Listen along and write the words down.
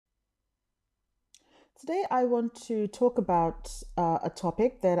Today, I want to talk about a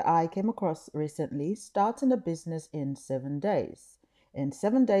topic that I came across recently, starting a business in 7 days. In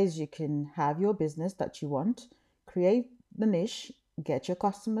 7 days, you can have your business that you want, create the niche, get your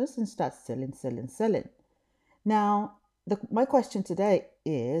customers, and start selling, selling, selling. Now, my question today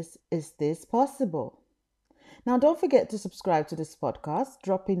is this possible? Now, don't forget to subscribe to this podcast,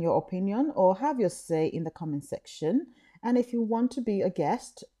 drop in your opinion, or have your say in the comment section. And if you want to be a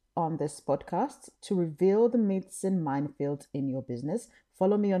guest on this podcast to reveal the myths and minefields in your business,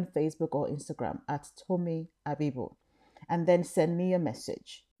 follow me on Facebook or Instagram at Tomi Abibu and then send me a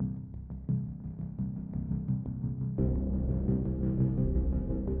message.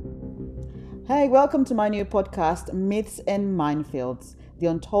 Hey, welcome to my new podcast, Myths and Minefields, the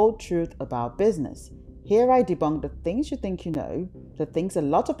untold truth about business. Here I debunk the things you think you know, the things a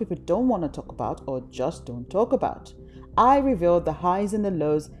lot of people don't want to talk about or just don't talk about. I reveal the highs and the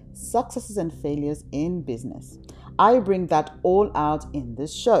lows, successes and failures in business. I bring that all out in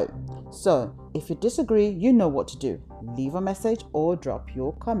this show. So, if you disagree, you know what to do. Leave a message or drop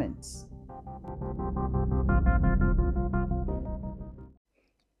your comments.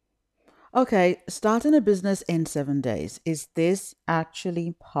 Okay, starting a business in 7 days. Is this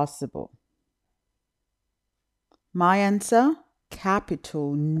actually possible? My answer?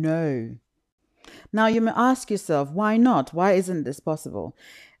 Capital no. Now you may ask yourself, why not? Why isn't this possible?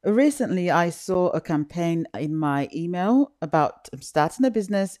 Recently, I saw a campaign in my email about starting a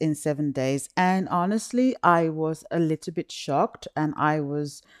business in 7 days, and honestly, I was a little bit shocked and I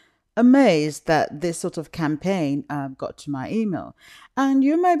was amazed that this sort of campaign got to my email. And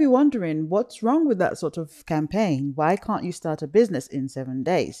you may be wondering, what's wrong with that sort of campaign? Why can't you start a business in 7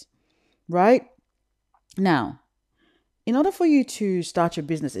 days? Right? Now, in order for you to start your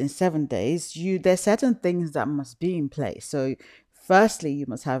business in 7 days, there's certain things that must be in place. So, firstly, you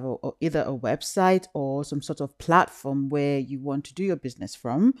must have either a website or some sort of platform where you want to do your business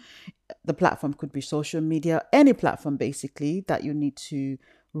from. The platform could be social media, any platform basically that you need to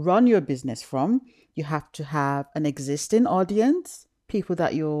run your business from. You have to have an existing audience, people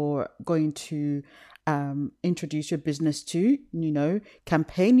that you're going to introduce your business to,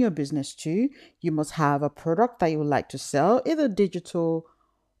 campaign your business to. You must have a product that you would like to sell, either digital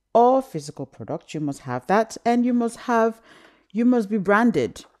or physical product. You must have that, and you must be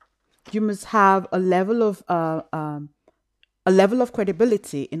branded. You must have a level of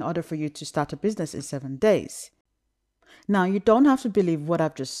credibility in order for you to start a business in 7 days. Now, you don't have to believe what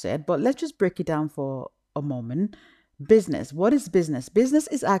I've just said, but let's just break it down for a moment. Business. What is business? Business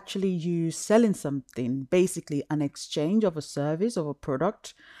is actually you selling something, basically an exchange of a service or a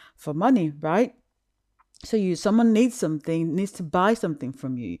product for money, right? So someone needs something, needs to buy something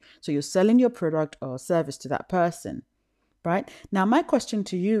from you. So you're selling your product or service to that person, right? Now, my question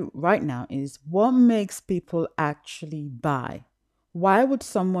to you right now is, what makes people actually buy? Why would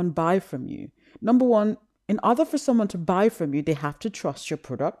someone buy from you? Number one, in order for someone to buy from you, they have to trust your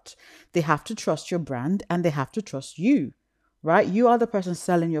product, they have to trust your brand, and they have to trust you, right? You are the person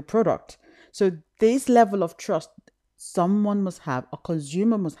selling your product. So this level of trust, someone must have, a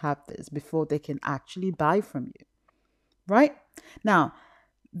consumer must have this before they can actually buy from you, right? Now,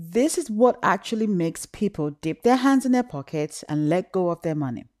 this is what actually makes people dip their hands in their pockets and let go of their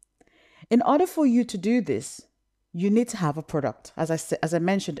money. In order for you to do this, you need to have a product. As I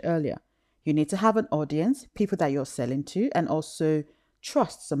mentioned earlier, you need to have an audience, people that you're selling to, and also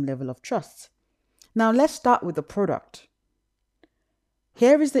trust, some level of trust. Now, let's start with the product.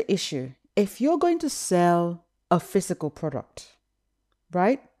 Here is the issue. If you're going to sell a physical product,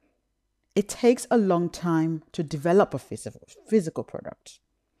 right? It takes a long time to develop a physical product.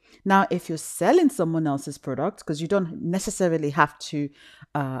 Now, if you're selling someone else's product, because you don't necessarily have to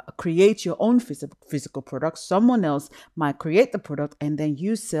create your own physical product, someone else might create the product and then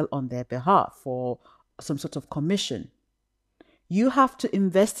you sell on their behalf for some sort of commission. You have to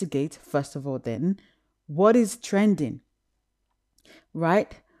investigate, first of all, then, what is trending,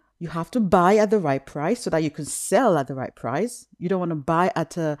 right? You have to buy at the right price so that you can sell at the right price. You don't want to buy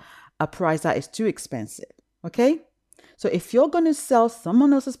at a price that is too expensive, okay? So if you're going to sell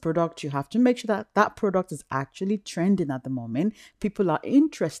someone else's product, you have to make sure that that product is actually trending at the moment. People are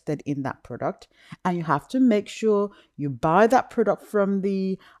interested in that product, and you have to make sure you buy that product from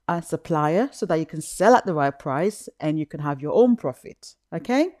the supplier so that you can sell at the right price and you can have your own profit.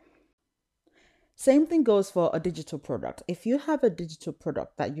 Okay. Same thing goes for a digital product. If you have a digital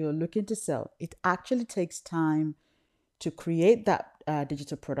product that you're looking to sell, it actually takes time to create that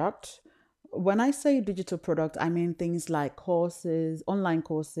digital product. When I say digital product, I mean things like courses, online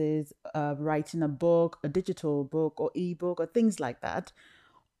courses, writing a book, a digital book or ebook or things like that.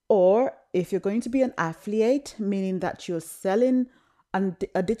 Or if you're going to be an affiliate, meaning that you're selling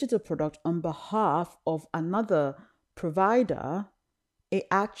a digital product on behalf of another provider, it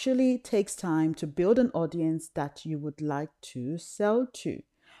actually takes time to build an audience that you would like to sell to.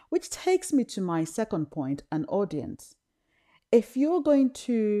 Which takes me to my second point, an audience. If you're going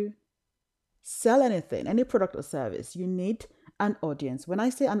to sell anything, any product or service, you need an audience. When I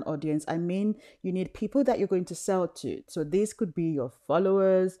say an audience, I mean you need people that you're going to sell to. So these could be your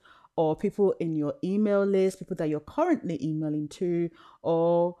followers or people in your email list, people that you're currently emailing to,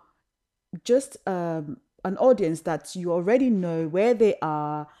 or just an audience that you already know where they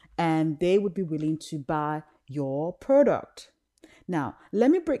are and they would be willing to buy your product. Now, let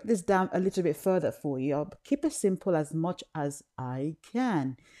me break this down a little bit further for you. I'll keep it simple as much as I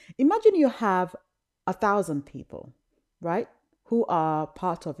can. Imagine you have 1,000 people, right, who are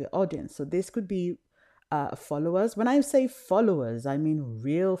part of your audience. So this could be followers. When I say followers, I mean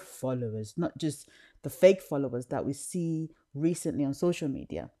real followers, not just the fake followers that we see recently on social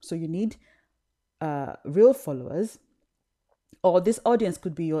media. So you need real followers, or this audience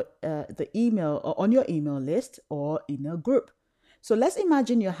could be your the email or on your email list or in a group. So let's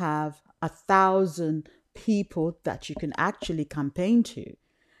imagine you have 1,000 people that you can actually campaign to.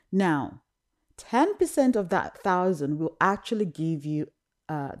 Now, 10% of that 1,000 will actually give you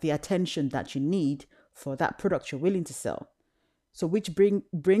the attention that you need for that product you're willing to sell. So which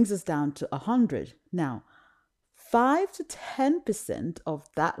brings us down to 100. Now, 5 to 10% of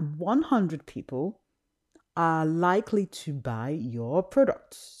that 100 people are likely to buy your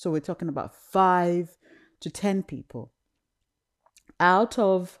product. So we're talking about 5 to 10 people out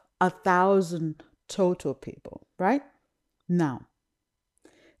of 1,000 total people, right? Now,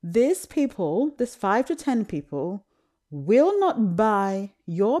 these people, this 5 to 10 people, will not buy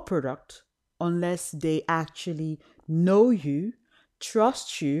your product unless they actually know you,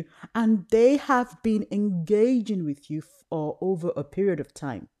 trust you, and they have been engaging with you for over a period of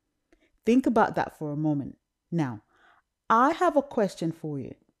time. Think about that for a moment. Now, I have a question for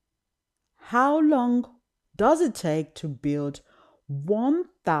you. How long does it take to build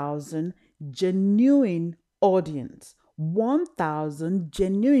 1,000 genuine audience, 1,000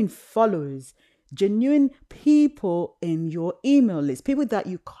 genuine followers, genuine people in your email list, people that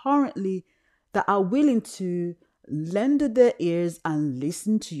you currently, that are willing to lend their ears and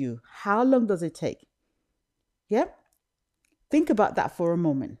listen to you? How long does it take? Yeah? Think about that for a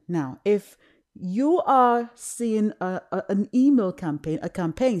moment. Now, if you are seeing an email campaign, a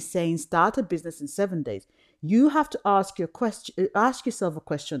campaign saying start a business in 7 days, you have to ask yourself a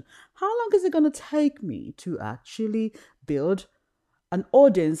question. How long is it going to take me to actually build an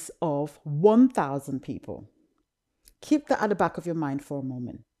audience of 1,000 people? Keep that at the back of your mind for a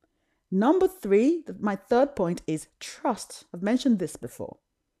moment. Number 3, my third point is trust. I've mentioned this before.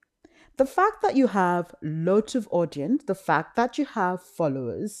 The fact that you have loads of audience, the fact that you have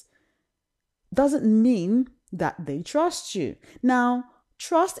followers, doesn't mean that they trust you. Now,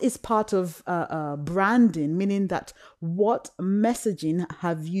 trust is part of branding, meaning that what messaging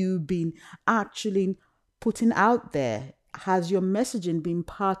have you been actually putting out there? Has your messaging been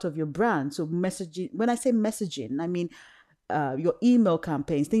part of your brand? So messaging, when I say messaging, I mean your email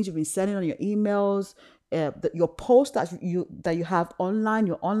campaigns, things you've been sending on your emails, your posts that you have online,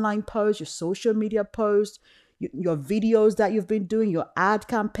 your online posts, your social media posts, your videos that you've been doing, your ad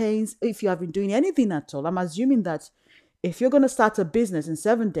campaigns. If you have been doing anything at all, I'm assuming that if you're going to start a business in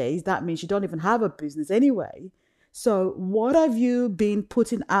 7 days, that means you don't even have a business anyway. So what have you been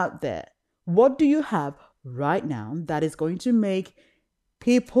putting out there? What do you have right now that is going to make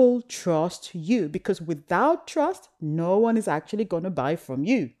people trust you? Because without trust, no one is actually going to buy from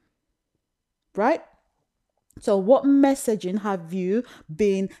you, right? So what messaging have you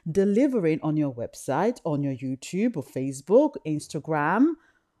been delivering on your website, on your YouTube or Facebook, Instagram,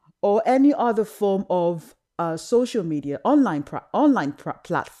 or any other form of social media, online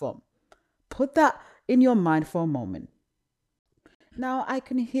platform? Put that in your mind for a moment. Now, I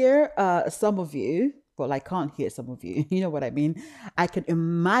can hear some of you. Well, I can't hear some of you. You know what I mean? I can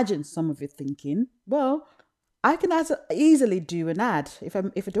imagine some of you thinking, well, I can easily do an ad. If I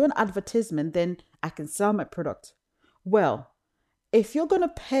do an advertisement, then I can sell my product. Well, if you're going to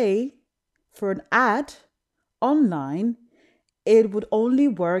pay for an ad online, it would only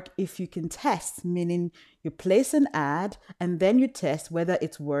work if you can test, meaning you place an ad and then you test whether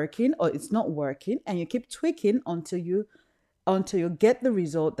it's working or it's not working, and you keep tweaking until you get the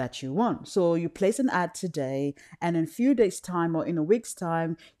result that you want. So you place an ad today, and in a few days' time or in a week's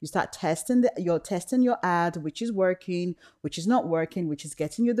time, you start testing your ad, which is working, which is not working, which is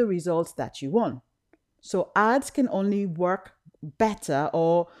getting you the results that you want. So ads can only work better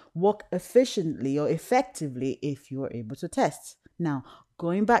or work efficiently or effectively if you are able to test. Now,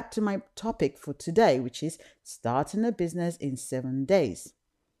 going back to my topic for today, which is starting a business in 7 days.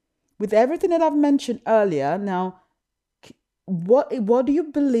 With everything that I've mentioned earlier, now, what do you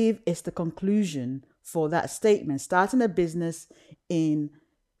believe is the conclusion for that statement? Starting a business in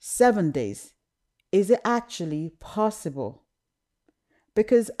 7 days. Is it actually possible?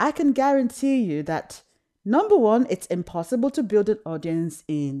 Because I can guarantee you that, number one, it's impossible to build an audience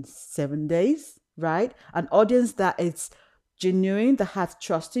in 7 days, right? An audience that is genuine, that has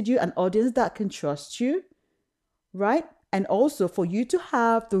trusted you, an audience that can trust you, right? And also for you to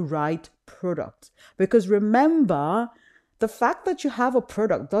have the right product. Because remember, the fact that you have a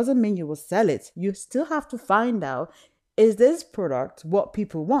product doesn't mean you will sell it. You still have to find out, is this product what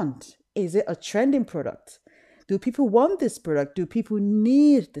people want? Is it a trending product? Do people want this product? Do people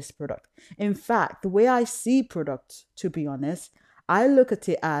need this product? In fact, the way I see product, to be honest, I look at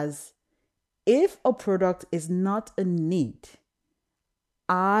it as, if a product is not a need,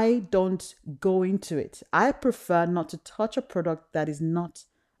 I don't go into it. I prefer not to touch a product that is not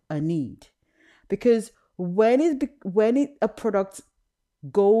a need. Because when a product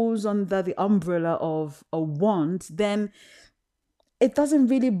goes under the umbrella of a want, then it doesn't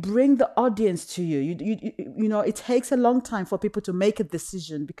really bring the audience to you. You know, it takes a long time for people to make a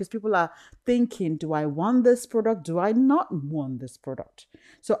decision because people are thinking, do I want this product? Do I not want this product?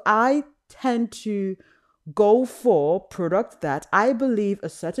 So I tend to go for products that I believe a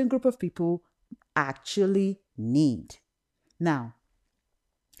certain group of people actually need. Now,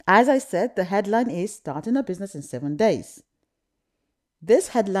 as I said, the headline is starting a business in 7 days. This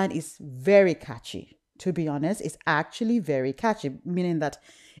headline is very catchy. To be honest, it's actually very catchy, meaning that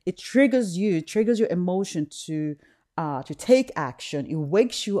it triggers your emotion to take action. It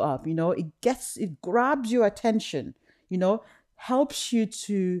wakes you up, it grabs your attention, helps you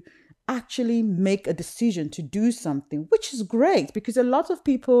to actually make a decision to do something, which is great because a lot of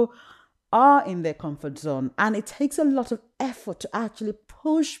people are in their comfort zone and it takes a lot of effort to actually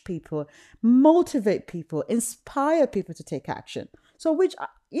push people, motivate people, inspire people to take action. So which,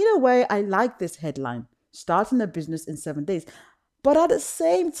 in a way, I like this headline, starting a business in 7 days. But at the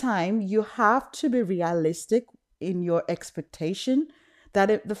same time, you have to be realistic in your expectation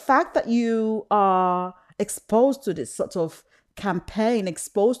that the fact that you are exposed to this sort of campaign,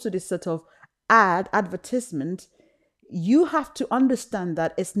 exposed to this sort of advertisement, you have to understand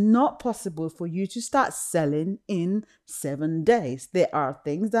that it's not possible for you to start selling in 7 days. There are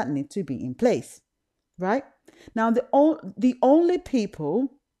things that need to be in place, right? Now, the only people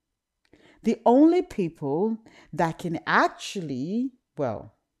that can actually,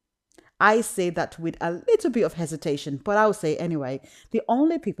 well, I say that with a little bit of hesitation, but I'll say anyway, the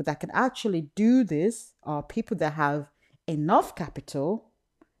only people that can actually do this are people that have enough capital,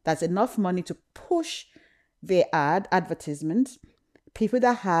 that's enough money to push their advertisement, people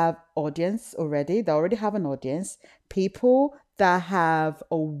that have audience already, they already have an audience, people that have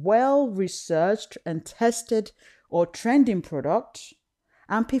a well-researched and tested or trending product,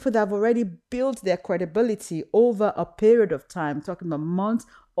 and people that have already built their credibility over a period of time, talking about months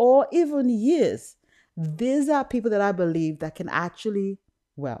or even years. These are people that I believe that can actually,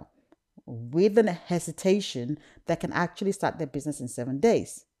 well, with a hesitation, that can actually start their business in 7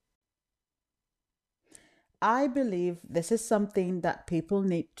 days. I believe this is something that people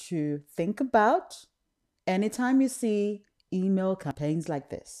need to think about anytime you see email campaigns like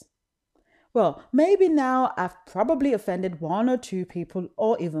this. Well, maybe now I've probably offended one or two people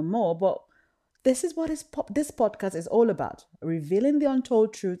or even more, but this is what this podcast is all about, revealing the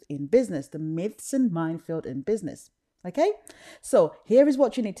untold truth in business, the myths and minefield in business. Okay, so here is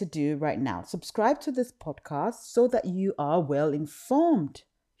what you need to do right now. Subscribe to this podcast so that you are well informed.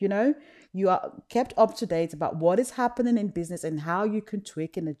 You are kept up to date about what is happening in business and how you can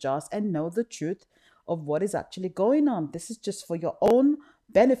tweak and adjust and know the truth of what is actually going on. This is just for your own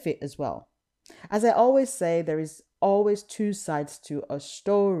benefit as well. As I always say, there is always two sides to a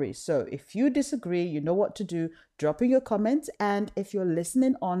story. So if you disagree, you know what to do. Drop in your comments. And if you're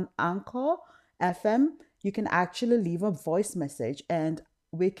listening on Anchor FM, you can actually leave a voice message. And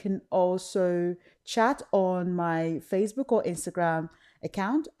we can also chat on my Facebook or Instagram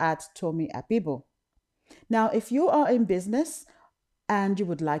account at Tomi Abibo. Now, if you are in business and you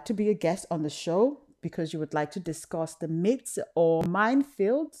would like to be a guest on the show because you would like to discuss the myths or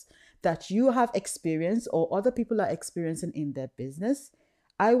minefields that you have experienced or other people are experiencing in their business,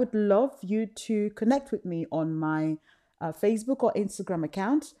 I would love you to connect with me on my Facebook or Instagram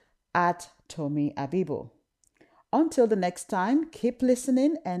account at Tomi Abibo. Until the next time, keep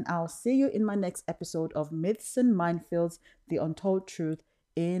listening, and I'll see you in my next episode of Myths and Minefields, the Untold Truth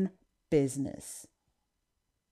in Business.